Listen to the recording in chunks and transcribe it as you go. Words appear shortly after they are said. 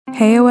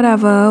Hey,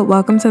 whatever.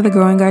 Welcome to the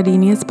Growing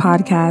Gardenias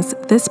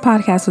podcast. This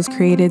podcast was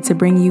created to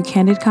bring you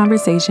candid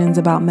conversations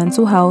about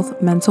mental health,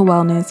 mental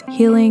wellness,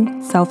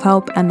 healing,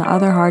 self-help, and the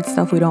other hard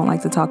stuff we don't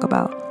like to talk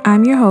about.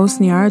 I'm your host,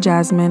 Niara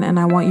Jasmine, and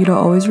I want you to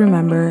always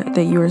remember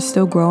that you are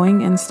still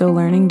growing and still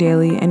learning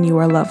daily, and you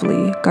are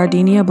lovely.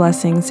 Gardenia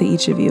blessings to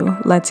each of you.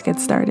 Let's get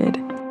started.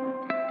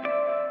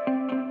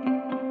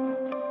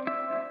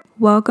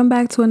 Welcome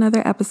back to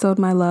another episode,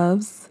 my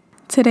loves.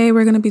 Today,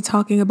 we're going to be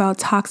talking about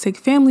toxic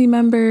family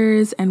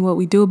members and what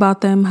we do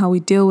about them, how we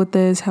deal with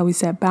this, how we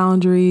set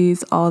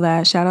boundaries, all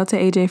that. Shout out to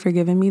AJ for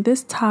giving me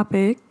this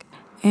topic.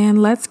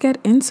 And let's get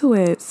into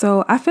it.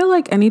 So I feel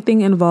like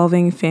anything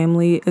involving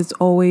family is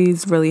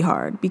always really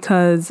hard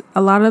because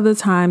a lot of the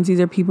times these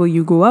are people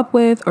you grew up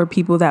with or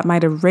people that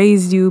might have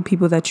raised you,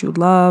 people that you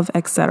love,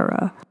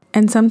 etc.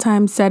 And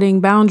sometimes setting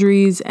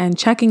boundaries and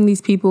checking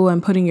these people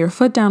and putting your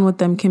foot down with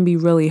them can be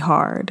really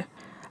hard.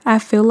 I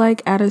feel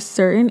like at a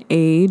certain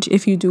age,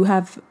 if you do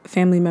have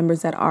family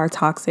members that are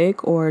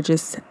toxic or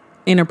just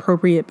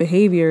inappropriate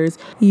behaviors,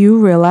 you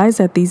realize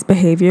that these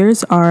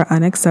behaviors are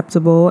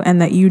unacceptable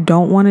and that you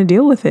don't want to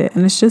deal with it.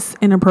 And it's just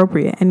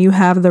inappropriate and you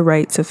have the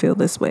right to feel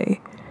this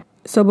way.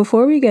 So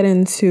before we get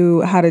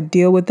into how to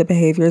deal with the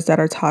behaviors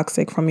that are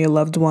toxic from your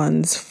loved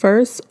ones,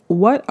 first,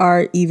 what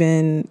are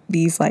even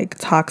these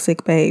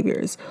toxic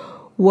behaviors?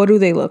 What do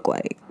they look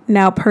like?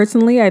 Now,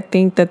 personally, I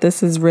think that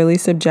this is really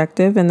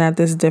subjective and that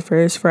this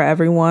differs for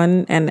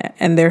everyone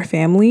and their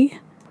family.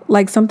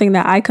 Like something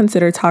that I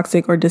consider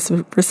toxic or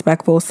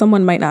disrespectful,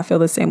 someone might not feel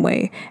the same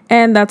way.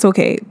 And that's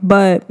okay.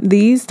 But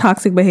these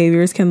toxic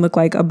behaviors can look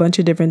like a bunch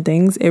of different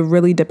things. It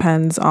really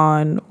depends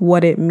on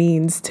what it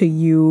means to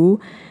you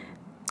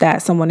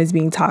that someone is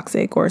being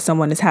toxic or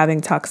someone is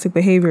having toxic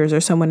behaviors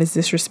or someone is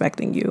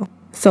disrespecting you.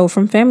 So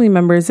from family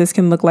members, this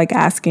can look like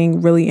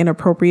asking really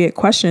inappropriate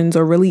questions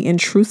or really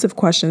intrusive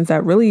questions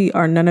that really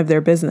are none of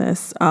their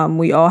business.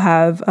 We all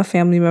have a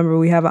family member.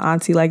 We have an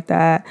auntie like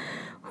that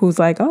who's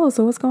like, oh,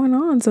 so what's going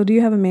on? So do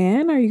you have a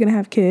man? Are you going to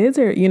have kids?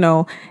 Or,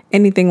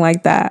 anything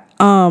like that,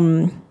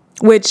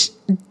 which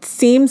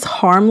seems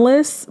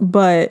harmless,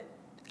 but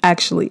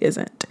actually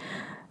isn't.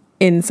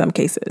 In some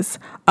cases,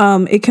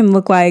 it can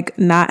look like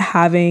not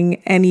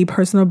having any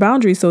personal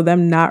boundaries. So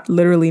them not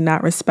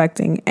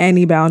respecting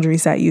any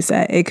boundaries that you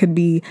set. It could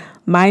be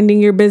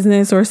minding your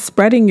business or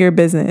spreading your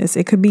business.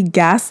 It could be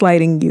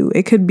gaslighting you.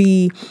 It could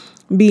be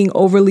being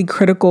overly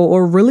critical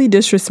or really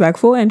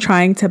disrespectful and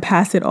trying to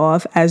pass it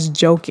off as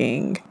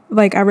joking.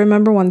 I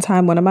remember one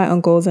time one of my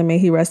uncles, and may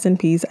he rest in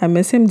peace, I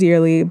miss him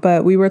dearly,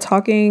 but we were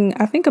talking,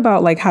 I think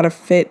about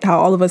how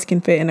all of us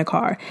can fit in a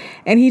car.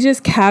 And he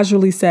just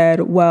casually said,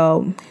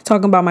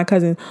 talking about my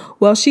cousin,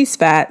 well, she's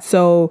fat,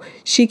 so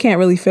she can't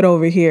really fit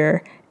over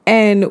here.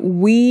 And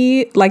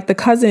we, the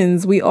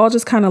cousins, we all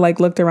just kind of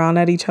looked around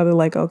at each other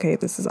okay,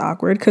 this is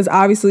awkward. Because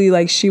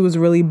obviously she was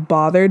really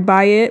bothered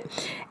by it.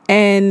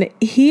 And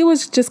he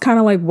was just kind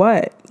of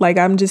what?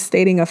 I'm just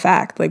stating a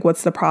fact.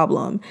 What's the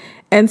problem?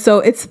 And so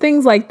it's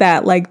things like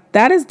that.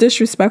 That is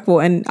disrespectful.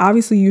 And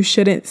obviously you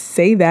shouldn't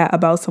say that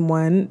about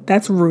someone.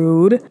 That's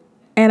rude.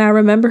 And I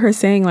remember her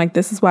saying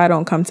this is why I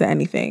don't come to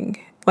anything.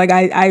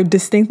 I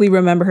distinctly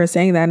remember her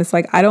saying that. And it's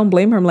I don't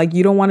blame her.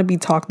 You don't want to be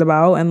talked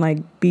about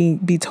and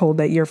be told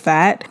that you're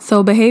fat.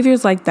 So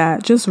behaviors like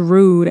that, just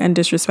rude and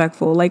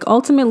disrespectful.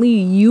 Ultimately,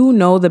 you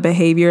know the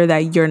behavior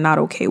that you're not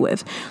okay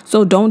with.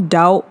 So don't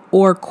doubt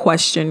or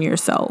question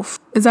yourself.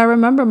 As I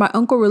remember, my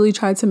uncle really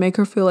tried to make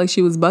her feel like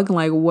she was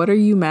bugging. What are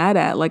you mad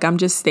at? I'm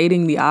just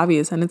stating the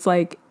obvious. And it's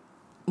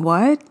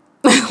what?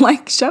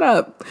 Shut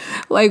up.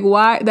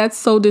 Why? That's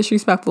so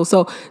disrespectful.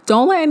 So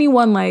don't let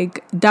anyone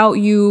doubt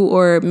you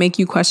or make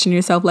you question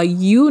yourself.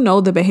 You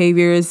know the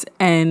behaviors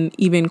and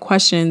even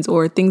questions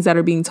or things that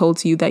are being told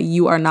to you that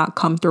you are not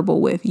comfortable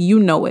with. You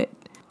know it.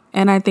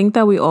 And I think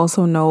that we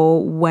also know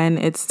when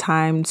it's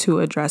time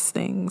to address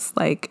things.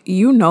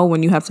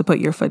 When you have to put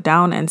your foot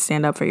down and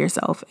stand up for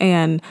yourself.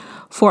 And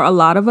for a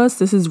lot of us,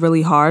 this is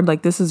really hard.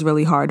 This is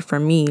really hard for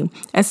me,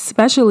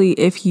 especially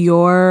if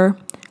you're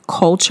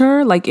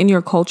culture, in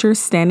your culture,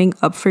 standing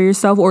up for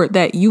yourself, or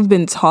that you've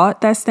been taught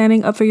that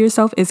standing up for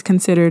yourself is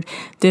considered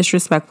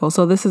disrespectful.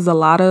 So this is a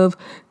lot of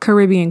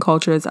Caribbean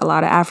cultures, a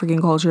lot of African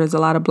cultures, a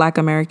lot of Black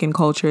American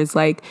cultures.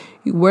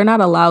 We're not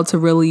allowed to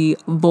really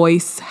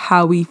voice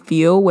how we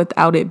feel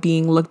without it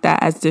being looked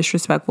at as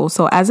disrespectful.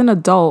 So as an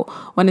adult,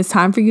 when it's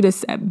time for you to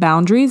set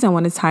boundaries and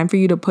when it's time for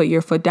you to put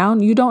your foot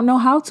down, you don't know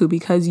how to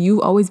because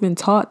you've always been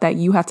taught that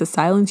you have to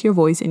silence your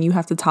voice and you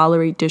have to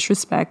tolerate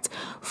disrespect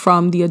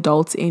from the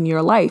adults in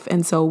your life.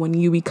 And so when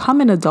you become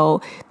an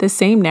adult, the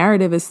same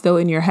narrative is still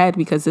in your head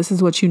because this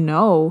is what you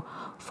know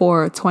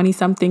for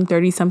 20-something,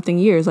 30-something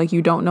years.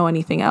 You don't know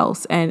anything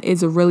else. And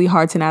it's really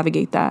hard to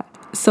navigate that.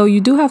 So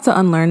you do have to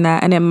unlearn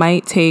that, and it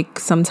might take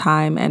some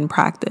time and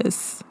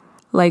practice.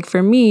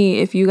 For me,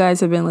 if you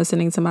guys have been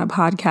listening to my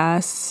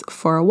podcasts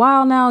for a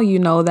while now, you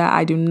know that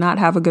I do not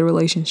have a good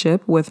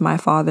relationship with my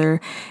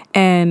father.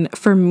 And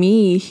for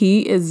me,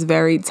 he is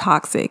very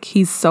toxic.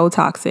 He's so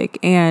toxic.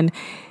 And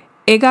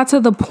it got to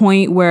the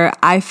point where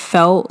I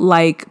felt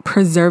like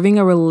preserving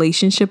a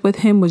relationship with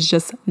him was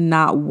just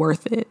not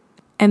worth it.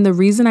 And the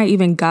reason I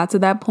even got to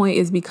that point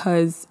is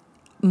because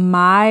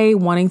my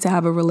wanting to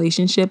have a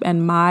relationship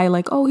and my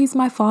like, oh, he's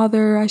my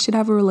father, I should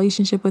have a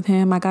relationship with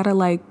him, I gotta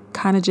like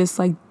kind of just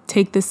like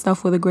take this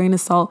stuff with a grain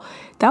of salt,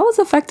 that was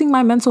affecting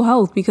my mental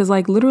health. Because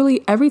like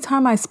literally every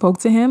time I spoke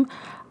to him,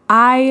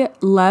 I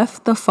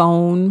left the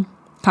phone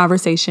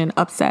conversation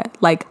upset,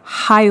 like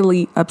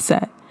highly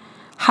upset.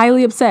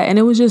 And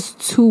it was just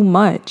too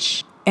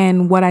much.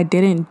 And what I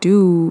didn't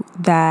do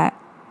that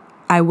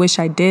I wish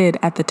I did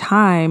at the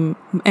time,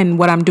 and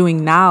what I'm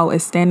doing now,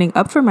 is standing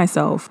up for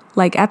myself.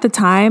 Like at the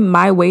time,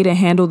 my way to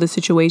handle the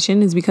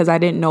situation is because I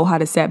didn't know how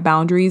to set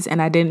boundaries,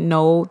 and I didn't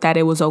know that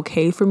it was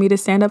okay for me to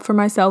stand up for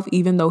myself,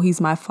 even though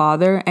he's my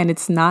father. And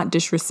it's not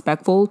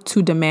disrespectful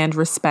to demand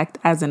respect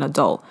as an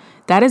adult.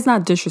 That is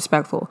not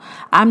disrespectful.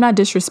 I'm not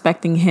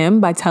disrespecting him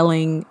by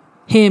telling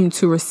him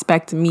to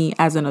respect me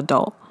as an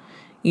adult.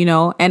 You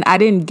know, and I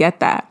didn't get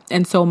that.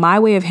 And so my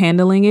way of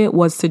handling it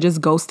was to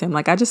just ghost him.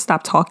 Like I just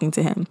stopped talking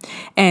to him,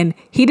 and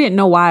he didn't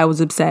know why I was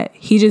upset.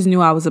 He just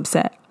knew I was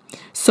upset.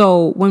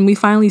 So when we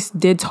finally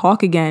did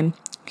talk again,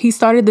 he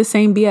started the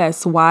same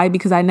BS. Why?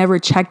 Because I never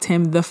checked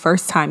him the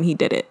first time he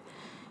did it.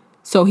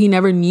 So he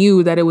never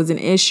knew that it was an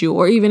issue,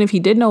 or even if he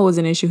did know it was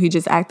an issue, he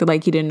just acted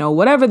like he didn't know.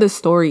 Whatever the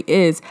story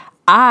is,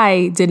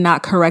 I did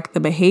not correct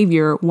the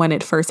behavior when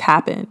it first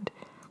happened.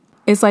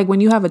 It's like when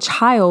you have a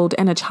child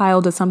and a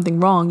child does something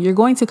wrong, you're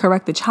going to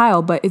correct the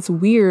child, but it's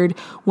weird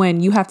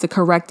when you have to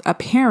correct a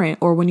parent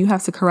or when you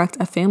have to correct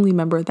a family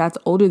member that's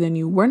older than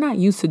you. We're not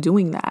used to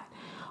doing that.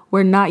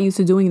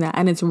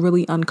 And it's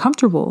really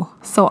uncomfortable.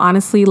 So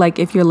honestly, like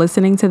if you're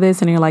listening to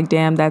this and you're like,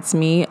 damn, that's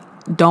me,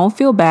 don't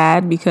feel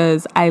bad,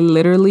 because I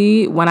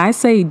literally, when I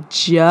say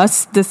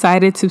just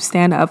decided to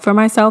stand up for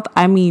myself,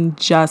 I mean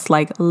just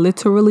like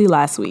literally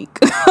last week.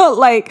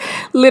 Like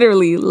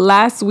literally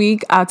last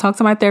week, I talked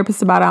to my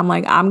therapist about it. I'm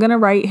like, I'm gonna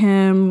write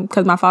him,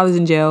 because my father's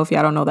in jail, if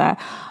y'all don't know that.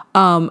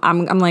 I'm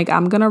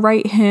gonna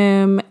write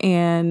him,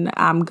 and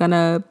I'm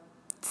gonna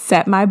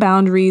set my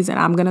boundaries, and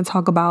I'm gonna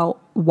talk about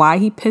why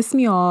he pissed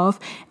me off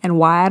and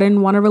why I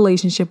didn't want a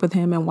relationship with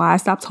him and why I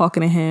stopped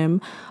talking to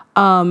him.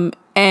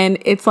 And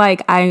it's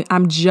like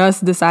I'm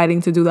just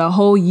deciding to do that.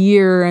 Whole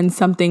year and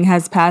something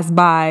has passed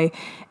by.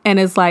 And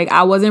it's like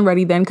I wasn't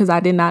ready then because I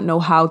did not know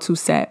how to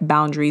set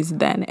boundaries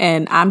then.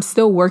 And I'm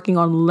still working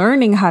on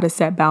learning how to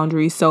set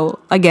boundaries. So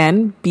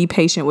again, be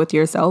patient with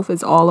yourself.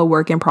 It's all a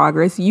work in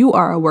progress. You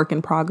are a work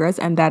in progress,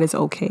 and that is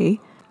okay.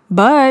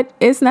 But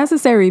it's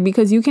necessary,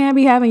 because you can't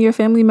be having your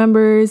family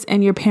members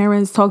and your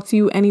parents talk to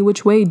you any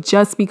which way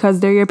just because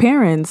they're your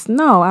parents.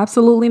 No,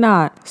 absolutely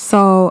not.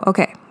 So,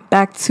 okay.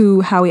 Back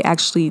to how we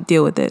actually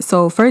deal with it.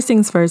 So first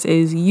things first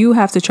is you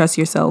have to trust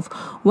yourself.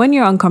 When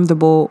you're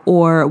uncomfortable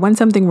or when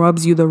something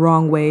rubs you the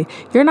wrong way,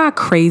 you're not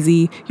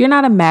crazy. You're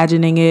not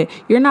imagining it.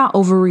 You're not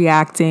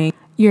overreacting.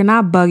 You're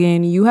not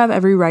bugging. You have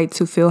every right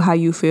to feel how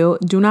you feel.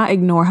 Do not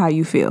ignore how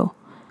you feel.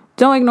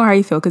 Don't ignore how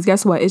you feel, because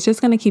guess what? It's just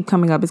going to keep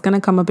coming up. It's going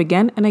to come up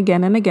again and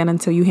again and again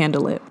until you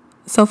handle it.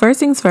 So first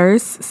things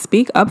first,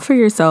 speak up for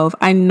yourself.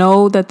 I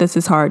know that this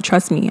is hard.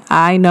 Trust me.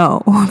 I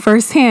know.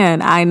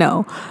 Firsthand, I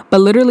know.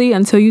 But literally,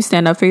 until you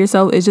stand up for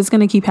yourself, it's just going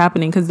to keep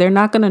happening, because they're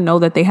not going to know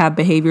that they have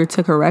behavior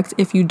to correct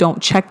if you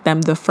don't check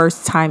them the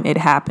first time it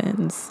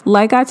happens.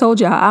 Like I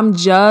told you, I'm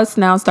just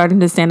now starting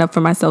to stand up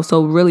for myself.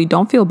 So really,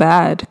 don't feel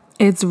bad.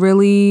 It's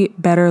really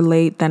better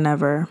late than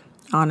never,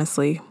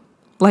 honestly.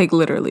 Like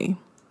literally.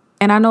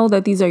 And I know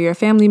that these are your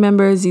family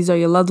members. These are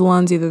your loved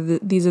ones.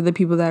 These are the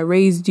people that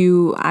raised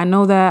you. I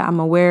know that. I'm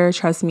aware.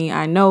 Trust me.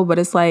 I know. But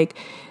it's like,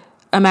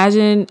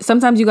 imagine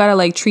sometimes you got to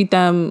like treat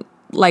them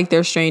like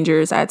they're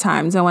strangers at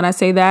times. And when I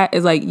say that,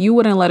 it's like you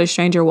wouldn't let a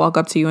stranger walk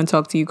up to you and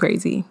talk to you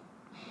crazy.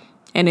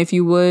 And if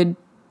you would,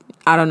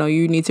 I don't know,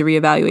 you need to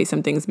reevaluate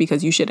some things,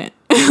 because you shouldn't.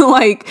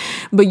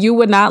 But you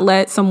would not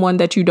let someone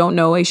that you don't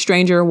know, a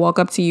stranger, walk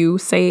up to you,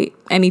 say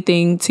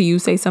anything to you,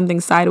 say something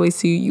sideways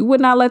to you. You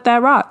would not let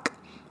that rock.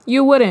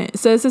 You wouldn't.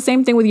 So it's the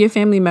same thing with your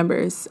family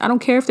members. I don't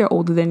care if they're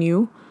older than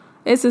you.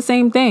 It's the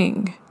same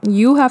thing.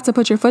 You have to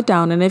put your foot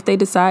down. And if they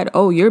decide,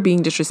 oh, you're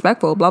being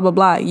disrespectful, blah, blah,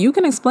 blah, you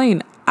can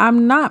explain,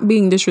 I'm not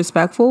being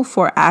disrespectful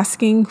for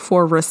asking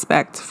for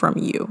respect from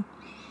you.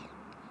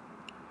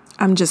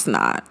 I'm just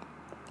not.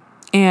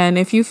 And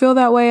if you feel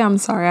that way, I'm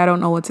sorry. I don't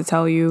know what to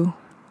tell you.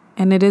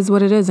 And it is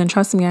what it is. And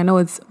trust me, I know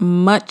it's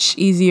much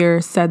easier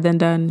said than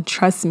done.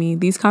 Trust me.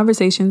 These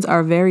conversations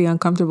are very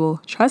uncomfortable.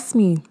 Trust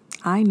me.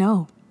 I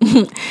know.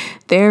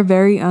 They're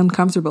very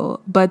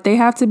uncomfortable, but they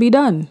have to be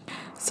done.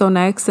 So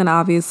next, and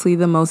obviously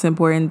the most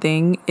important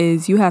thing,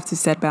 is you have to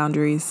set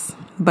boundaries.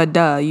 But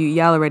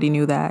y'all already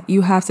knew that.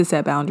 You have to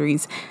set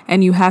boundaries,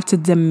 and you have to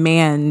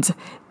demand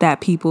that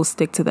people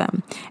stick to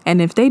them.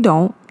 And if they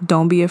don't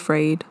be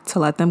afraid to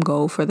let them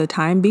go for the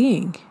time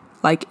being.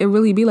 Like, it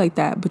really be like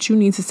that. But you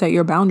need to set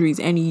your boundaries,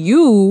 and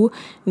you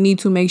need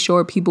to make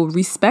sure people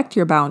respect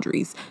your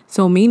boundaries.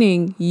 So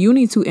meaning you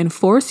need to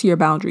enforce your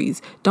boundaries.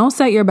 Don't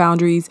set your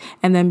boundaries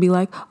and then be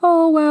like,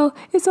 oh, well,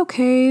 it's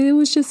okay. It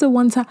was just a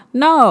one time.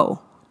 No.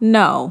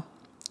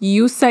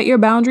 You set your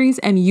boundaries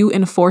and you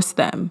enforce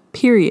them.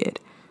 Period.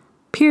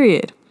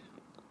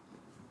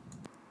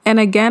 And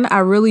again, I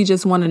really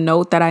just want to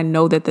note that I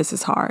know that this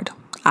is hard.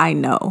 I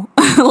know.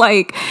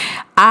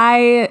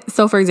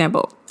 So for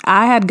example,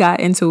 I had got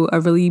into a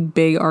really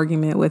big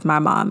argument with my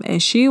mom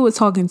and she was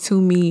talking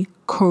to me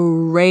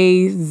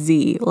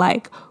crazy,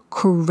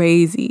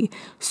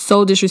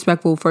 so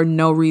disrespectful for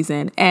no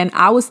reason. And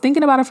I was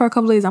thinking about it for a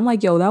couple of days. I'm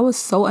like, yo, that was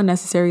so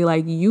unnecessary.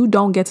 Like, you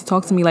don't get to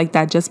talk to me like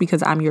that just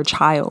because I'm your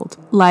child.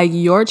 Like,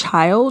 your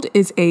child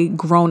is a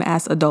grown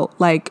ass adult.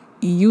 Like,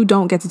 you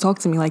don't get to talk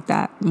to me like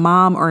that,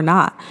 mom or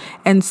not.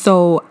 And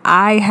so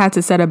I had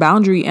to set a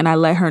boundary and I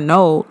let her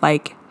know,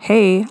 like,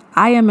 hey,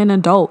 I am an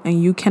adult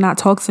and you cannot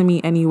talk to me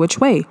any which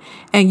way.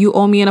 And you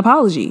owe me an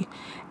apology.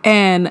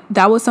 And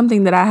that was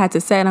something that I had to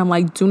say. And I'm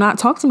like, do not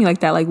talk to me like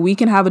that. Like, we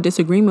can have a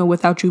disagreement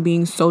without you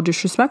being so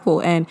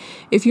disrespectful. And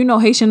if you know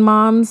Haitian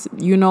moms,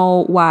 you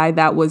know why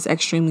that was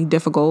extremely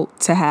difficult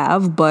to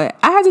have. But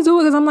I had to do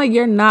it because I'm like,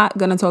 you're not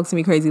going to talk to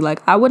me crazy.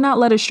 Like, I would not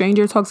let a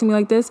stranger talk to me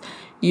like this.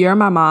 You're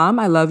my mom.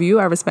 I love you.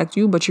 I respect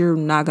you. But you're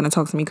not going to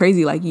talk to me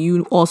crazy. Like,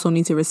 you also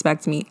need to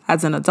respect me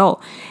as an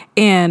adult.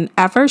 And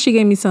at first she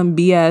gave me some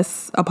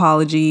BS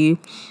apology.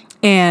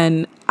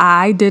 And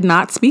I did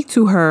not speak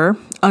to her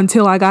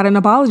until I got an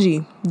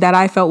apology that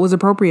I felt was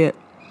appropriate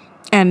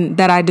and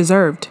that I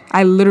deserved.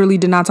 I literally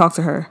did not talk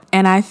to her.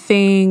 And I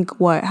think,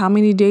 how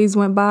many days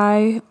went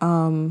by?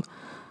 I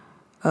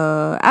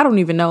don't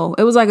even know.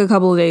 It was like a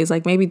couple of days,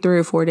 like maybe 3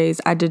 or 4 days.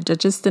 I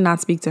just did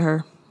not speak to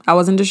her. I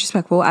wasn't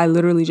disrespectful. I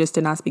literally just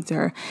did not speak to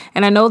her.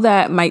 And I know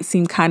that might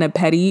seem kind of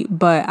petty,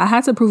 but I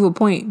had to prove a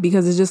point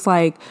because it's just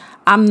like,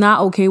 I'm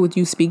not okay with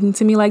you speaking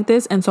to me like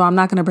this. And so I'm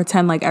not going to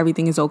pretend like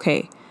everything is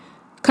okay.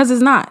 Because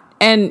it's not.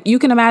 And you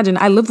can imagine,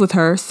 I lived with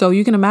her, so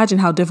you can imagine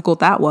how difficult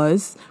that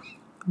was.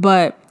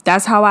 But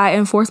that's how I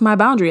enforced my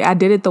boundary. I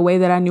did it the way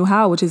that I knew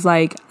how, which is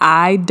like,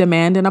 I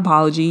demand an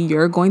apology.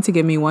 You're going to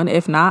give me one.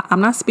 If not,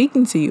 I'm not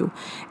speaking to you.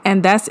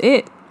 And that's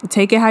it.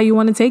 Take it how you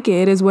want to take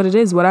it. It is what it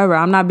is, whatever.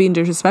 I'm not being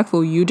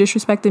disrespectful. You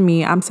disrespected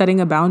me. I'm setting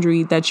a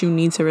boundary that you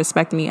need to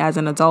respect me as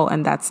an adult.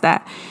 And that's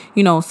that.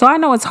 So I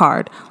know it's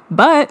hard,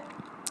 but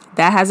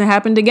that hasn't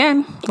happened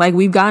again. Like,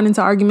 we've gotten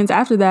into arguments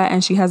after that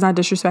and she has not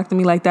disrespected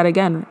me like that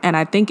again. And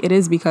I think it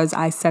is because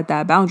I set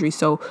that boundary.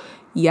 So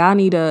y'all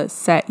need to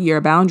set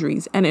your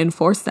boundaries and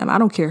enforce them. I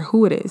don't care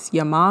who it is.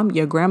 Your mom,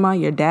 your grandma,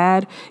 your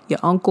dad, your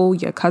uncle,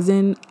 your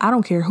cousin. I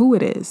don't care who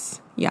it is.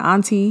 Your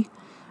auntie.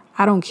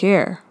 I don't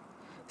care.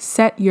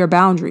 Set your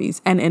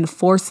boundaries and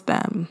enforce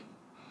them.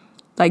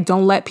 Like,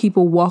 don't let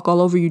people walk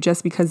all over you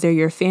just because they're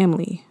your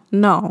family.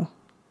 No.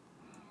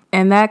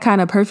 And that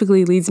kind of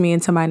perfectly leads me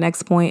into my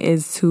next point,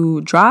 is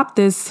to drop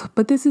this,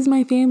 but this is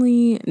my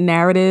family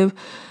narrative.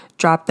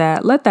 Drop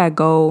that. Let that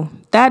go.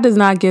 That does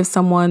not give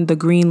someone the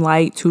green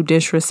light to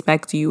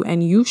disrespect you,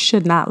 and you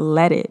should not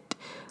let it.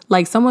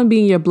 Like, someone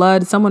being your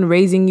blood, someone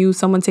raising you,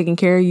 someone taking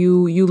care of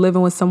you, you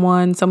living with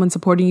someone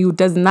supporting you,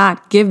 does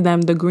not give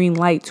them the green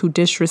light to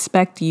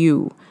disrespect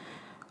you.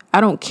 I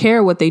don't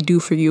care what they do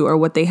for you or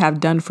what they have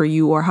done for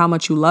you or how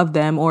much you love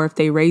them or if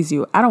they raise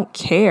you. I don't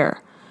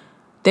care.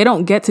 They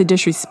don't get to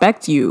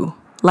disrespect you.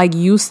 Like,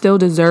 you still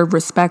deserve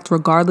respect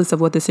regardless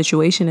of what the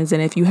situation is.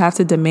 And if you have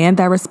to demand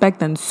that respect,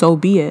 then so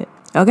be it.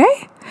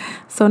 Okay?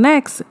 So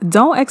next,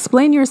 don't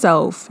explain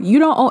yourself. You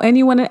don't owe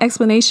anyone an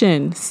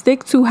explanation.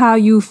 Stick to how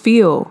you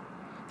feel.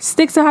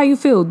 Stick to how you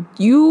feel.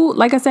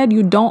 Like I said,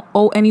 you don't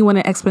owe anyone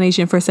an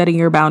explanation for setting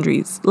your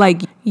boundaries.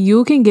 Like,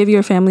 you can give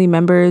your family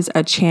members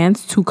a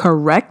chance to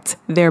correct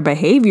their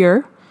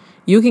behavior.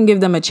 You can give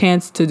them a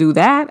chance to do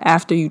that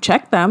after you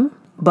check them.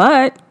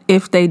 But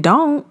if they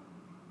don't,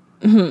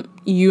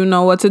 you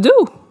know what to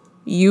do.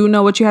 You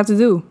know what you have to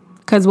do.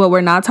 Because what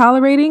we're not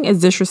tolerating is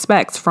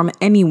disrespect from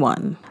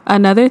anyone.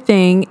 Another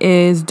thing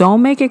is,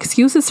 don't make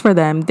excuses for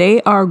them.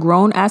 They are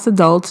grown-ass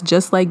adults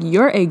just like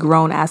you're a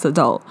grown-ass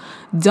adult.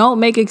 Don't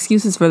make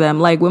excuses for them.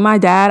 Like, with my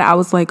dad, I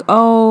was like,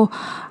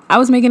 I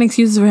was making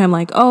excuses for him.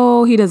 Like,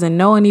 he doesn't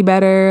know any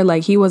better.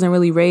 Like, he wasn't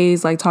really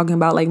raised, like, talking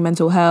about, like,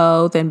 mental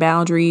health and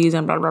boundaries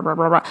and blah, blah, blah,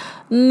 blah, blah.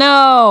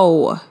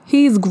 No,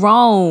 he's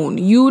grown.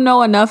 You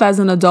know enough as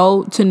an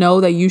adult to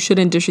know that you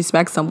shouldn't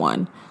disrespect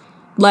someone.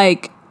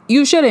 Like,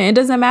 you shouldn't. It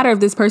doesn't matter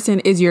if this person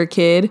is your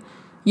kid.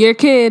 Your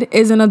kid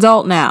is an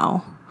adult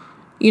now.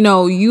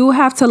 You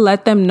have to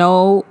let them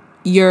know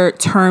your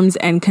terms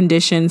and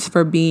conditions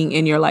for being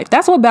in your life.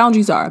 That's what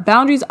boundaries are.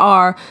 Boundaries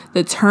are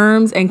the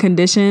terms and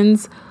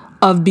conditions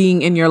of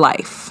being in your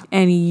life.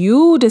 And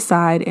you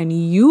decide and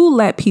you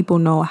let people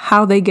know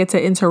how they get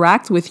to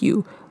interact with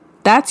you.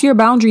 That's your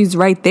boundaries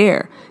right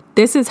there.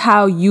 This is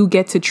how you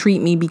get to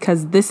treat me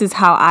because this is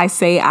how I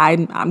say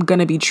I'm going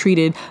to be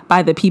treated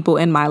by the people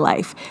in my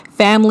life.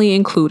 Family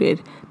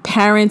included,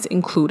 parents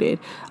included,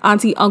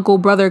 auntie, uncle,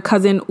 brother,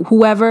 cousin,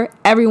 whoever,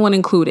 everyone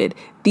included.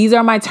 These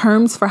are my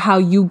terms for how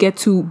you get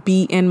to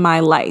be in my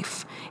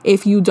life.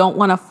 If you don't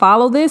want to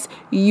follow this,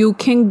 you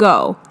can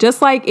go.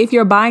 Just like if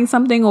you're buying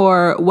something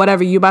or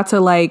whatever, you're about to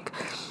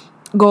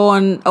go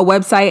on a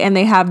website and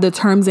they have the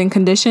terms and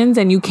conditions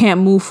and you can't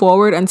move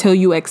forward until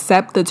you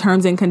accept the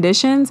terms and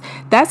conditions.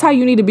 That's how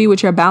you need to be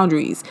with your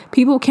boundaries.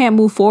 People can't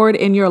move forward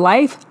in your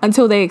life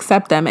until they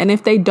accept them. And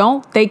if they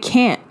don't, they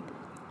can't.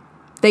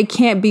 They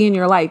can't be in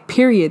your life,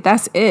 period.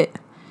 That's it.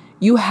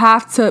 You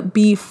have to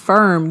be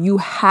firm. You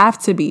have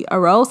to be,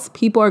 or else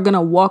people are going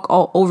to walk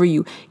all over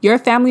you. Your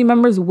family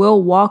members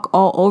will walk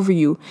all over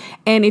you.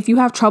 And if you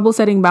have trouble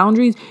setting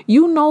boundaries,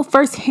 you know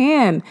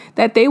firsthand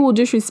that they will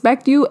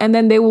disrespect you and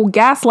then they will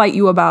gaslight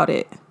you about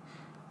it.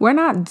 We're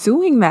not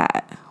doing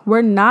that.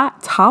 We're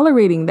not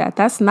tolerating that.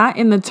 That's not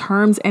in the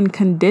terms and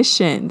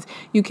conditions.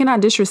 You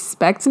cannot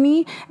disrespect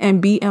me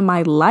and be in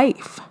my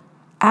life.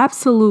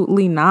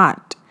 Absolutely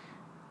not.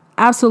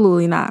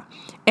 Absolutely not.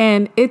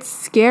 And it's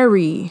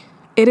scary.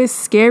 It is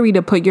scary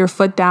to put your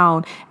foot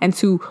down and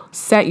to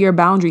set your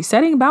boundaries.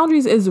 Setting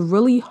boundaries is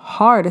really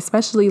hard,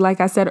 especially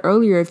like I said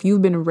earlier, if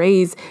you've been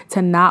raised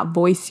to not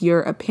voice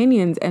your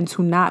opinions and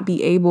to not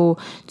be able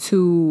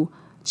to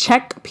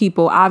check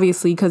people,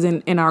 obviously, because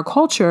in our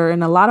culture,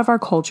 in a lot of our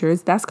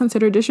cultures, that's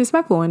considered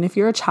disrespectful. And if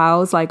you're a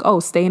child, it's like, oh,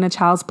 stay in a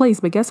child's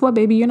place. But guess what,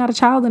 baby? You're not a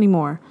child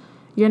anymore.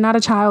 You're not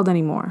a child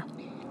anymore.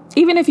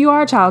 Even if you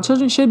are a child,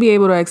 children should be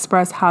able to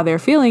express how they're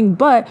feeling,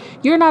 but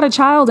you're not a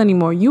child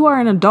anymore. You are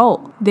an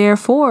adult.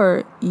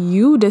 Therefore,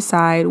 you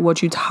decide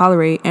what you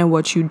tolerate and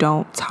what you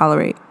don't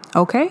tolerate.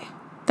 Okay?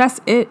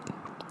 That's it.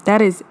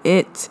 That is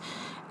it.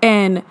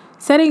 And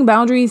setting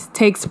boundaries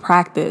takes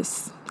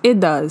practice.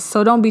 It does.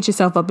 So don't beat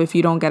yourself up if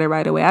you don't get it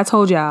right away. I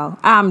told y'all,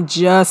 I'm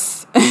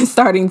just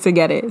starting to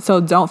get it. So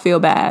don't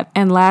feel bad.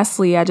 And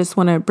lastly, I just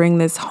want to bring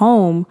this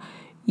home.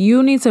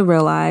 You need to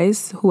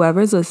realize,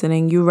 whoever's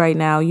listening, you right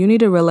now, you need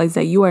to realize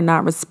that you are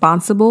not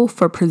responsible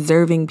for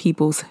preserving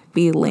people's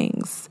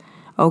feelings,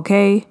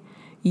 okay?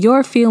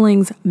 Your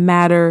feelings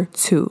matter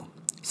too.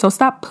 So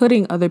stop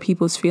putting other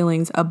people's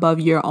feelings above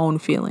your own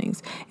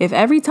feelings. If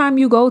every time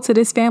you go to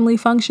this family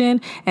function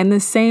and the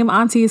same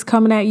auntie is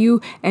coming at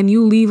you and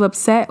you leave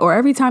upset, or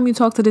every time you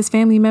talk to this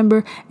family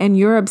member and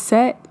you're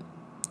upset,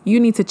 you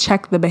need to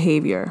check the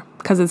behavior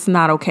because it's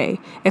not okay.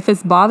 If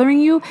it's bothering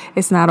you,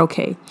 it's not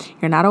okay.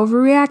 You're not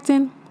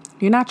overreacting.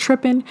 You're not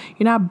tripping.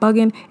 You're not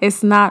bugging.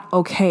 It's not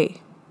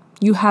okay.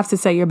 You have to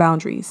set your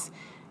boundaries.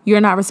 You're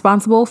not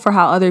responsible for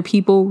how other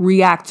people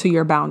react to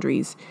your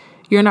boundaries.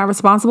 You're not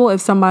responsible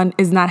if someone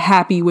is not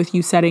happy with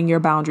you setting your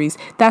boundaries.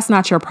 That's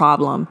not your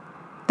problem.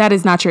 That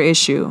is not your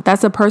issue.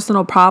 That's a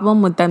personal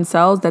problem with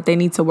themselves that they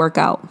need to work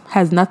out.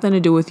 Has nothing to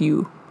do with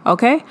you.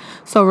 Okay?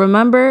 So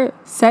remember,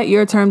 set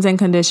your terms and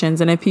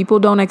conditions. And if people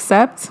don't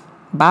accept,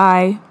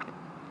 bye.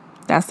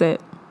 That's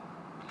it.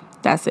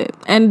 That's it.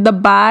 And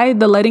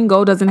the letting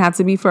go doesn't have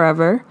to be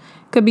forever.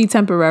 Could be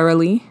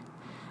temporarily.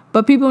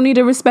 But people need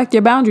to respect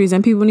your boundaries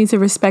and people need to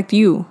respect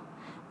you.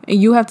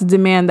 And you have to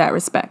demand that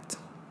respect.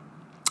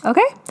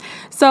 Okay?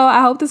 So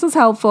I hope this was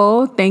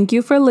helpful. Thank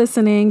you for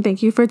listening.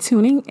 Thank you for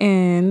tuning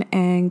in.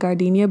 And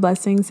gardenia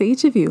blessings to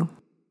each of you.